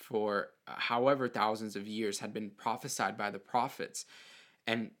that for however thousands of years had been prophesied by the prophets.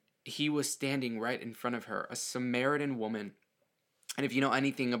 And he was standing right in front of her, a Samaritan woman. And if you know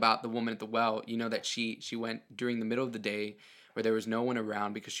anything about the woman at the well, you know that she went during the middle of the day where there was no one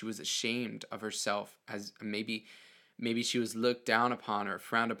around because she was ashamed of herself, as maybe she was looked down upon or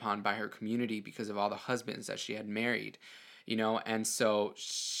frowned upon by her community because of all the husbands that she had married, and so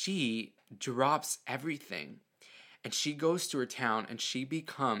she drops everything and she goes to her town and she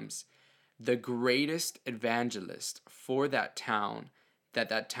becomes the greatest evangelist for that town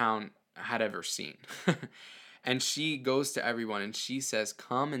that town had ever seen. And she goes to everyone and she says,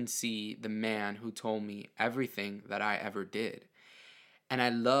 "Come and see the man who told me everything that I ever did." And I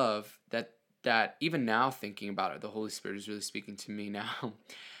love that even now thinking about it, the Holy Spirit is really speaking to me now.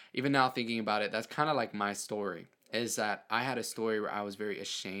 Even now thinking about it, that's kind of like my story. Is that I had a story where I was very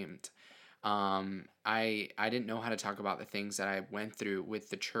ashamed. I didn't know how to talk about the things that I went through with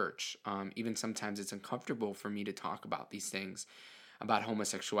the church. Even sometimes it's uncomfortable for me to talk about these things, about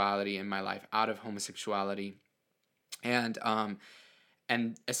homosexuality and my life out of homosexuality, and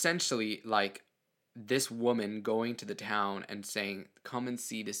and essentially like this woman going to the town and saying, "Come and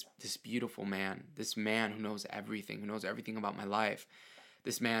see this beautiful man, this man who knows everything about my life,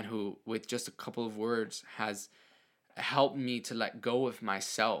 this man who, with just a couple of words, has helped me to let go of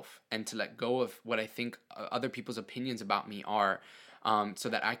myself and to let go of what I think other people's opinions about me are, so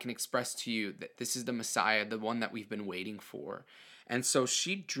that I can express to you that this is the Messiah, the one that we've been waiting for." And so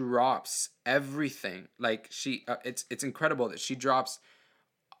she drops everything. Like it's incredible that she drops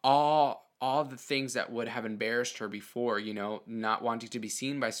all the things that would have embarrassed her before, not wanting to be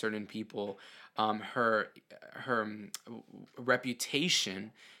seen by certain people, her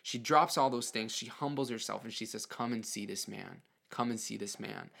reputation. She drops all those things. She humbles herself and she says, "Come and see this man. Come and see this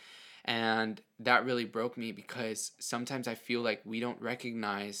man." And that really broke me because sometimes I feel like we don't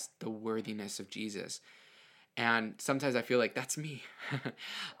recognize the worthiness of Jesus. And sometimes I feel like that's me.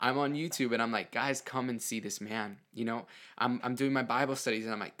 I'm on YouTube and I'm like, guys, come and see this man. I'm doing my Bible studies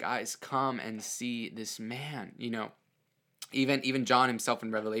and I'm like, guys, come and see this man. Even John himself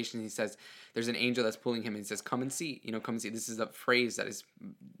in Revelation, he says there's an angel that's pulling him and he says, "Come and see." Come and see. This is a phrase that is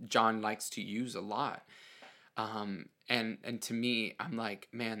John likes to use a lot. And to me, I'm like,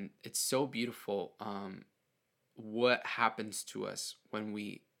 man, it's so beautiful. What happens to us when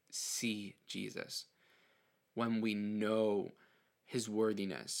we see Jesus, when we know his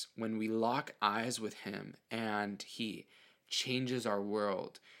worthiness, when we lock eyes with him and he changes our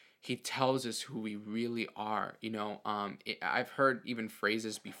world. He tells us who we really are. I've heard even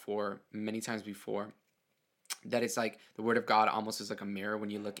phrases before, many times before, that it's like the word of God almost is like a mirror.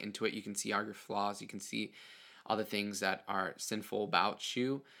 When you look into it, you can see all your flaws. You can see all the things that are sinful about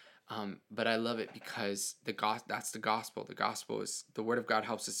you. But I love it because that's the gospel. The gospel is the word of God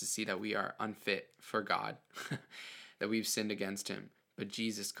helps us to see that we are unfit for God, that we've sinned against him. But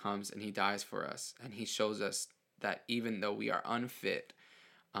Jesus comes and he dies for us. And he shows us that even though we are unfit,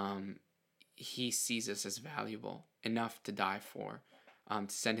 he sees us as valuable enough to die for, to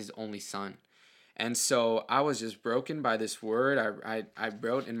send his only son. And so I was just broken by this word. I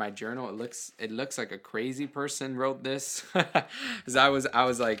wrote in my journal, it looks like a crazy person wrote this. Because I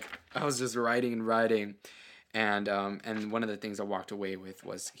was just writing and writing. And one of the things I walked away with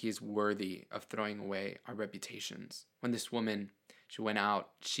was he's worthy of throwing away our reputations. When this woman, she went out,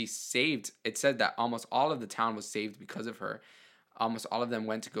 it said that almost all of the town was saved because of her. Almost all of them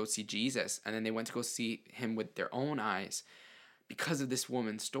went to go see Jesus, and then they went to go see him with their own eyes because of this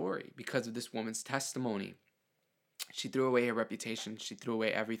woman's story, because of this woman's testimony. She threw away her reputation. She threw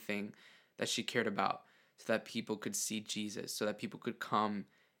away everything that she cared about so that people could see Jesus, so that people could come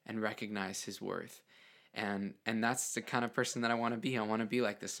and recognize his worth. And that's the kind of person that I want to be. I want to be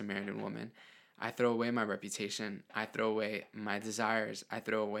like this Samaritan woman. I throw away my reputation. I throw away my desires. I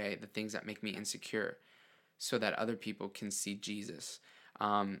throw away the things that make me insecure so that other people can see Jesus.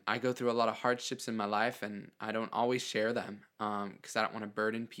 I go through a lot of hardships in my life, and I don't always share them because I don't want to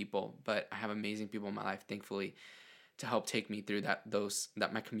burden people. But I have amazing people in my life, thankfully, to help take me through that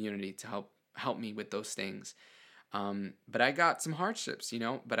my community to help me with those things. But I got some hardships,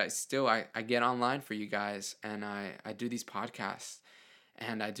 but I get online for you guys, and I do these podcasts,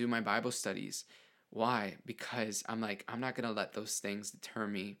 and I do my Bible studies. Why? Because I'm not going to let those things deter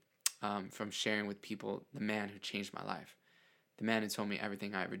me from sharing with people the man who changed my life, the man who told me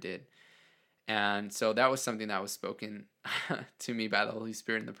everything I ever did. And so that was something that was spoken to me by the Holy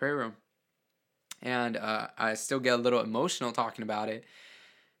Spirit in the prayer room. And I still get a little emotional talking about it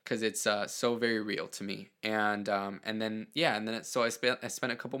because it's so very real to me. And then I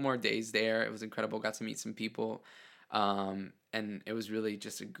spent a couple more days there. It was incredible. Got to meet some people. And it was really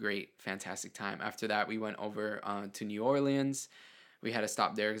just a great, fantastic time. After that, we went over to New Orleans. We had to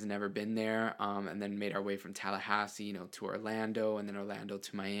stop there because I'd never been there, and then made our way from Tallahassee, to Orlando, and then Orlando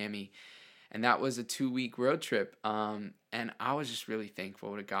to Miami. And that was a 2-week road trip, and I was just really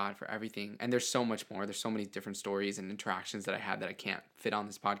thankful to God for everything. And there's so much more. There's so many different stories and interactions that I had that I can't fit on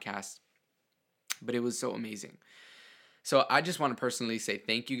this podcast, but it was so amazing. So I just want to personally say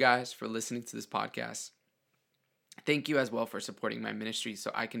thank you guys for listening to this podcast. Thank you as well for supporting my ministry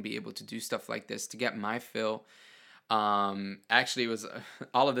so I can be able to do stuff like this to get my fill. Actually, it was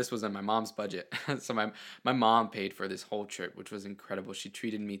all of this was in my mom's budget. So my mom paid for this whole trip, which was incredible. She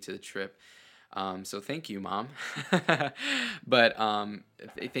treated me to the trip. So thank you, Mom. But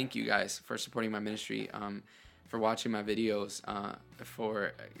thank you guys for supporting my ministry, for watching my videos,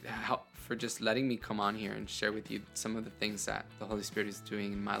 for just letting me come on here and share with you some of the things that the Holy Spirit is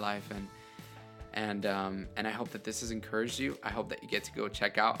doing in my life. And I hope that this has encouraged you. I hope that you get to go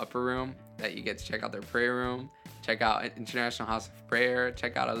check out Upper Room, that you get to check out their prayer room, check out International House of Prayer,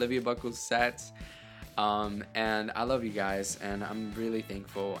 check out Olivia Buckles' sets. And I love you guys, and I'm really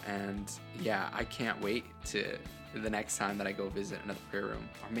thankful. And yeah, I can't wait to the next time that I go visit another prayer room,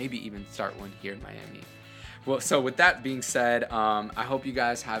 or maybe even start one here in Miami. Well, so with that being said, I hope you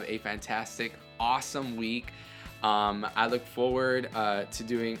guys have a fantastic, awesome week. I look forward to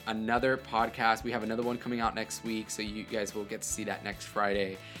doing another podcast. We have another one coming out next week, so you guys will get to see that next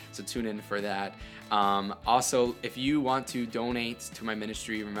Friday. So tune in for that. Also, if you want to donate to my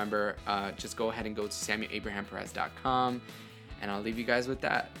ministry, remember, just go ahead and go to SamuelAbrahamPerez.com, and I'll leave you guys with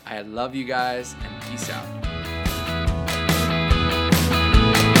that. I love you guys, and peace out.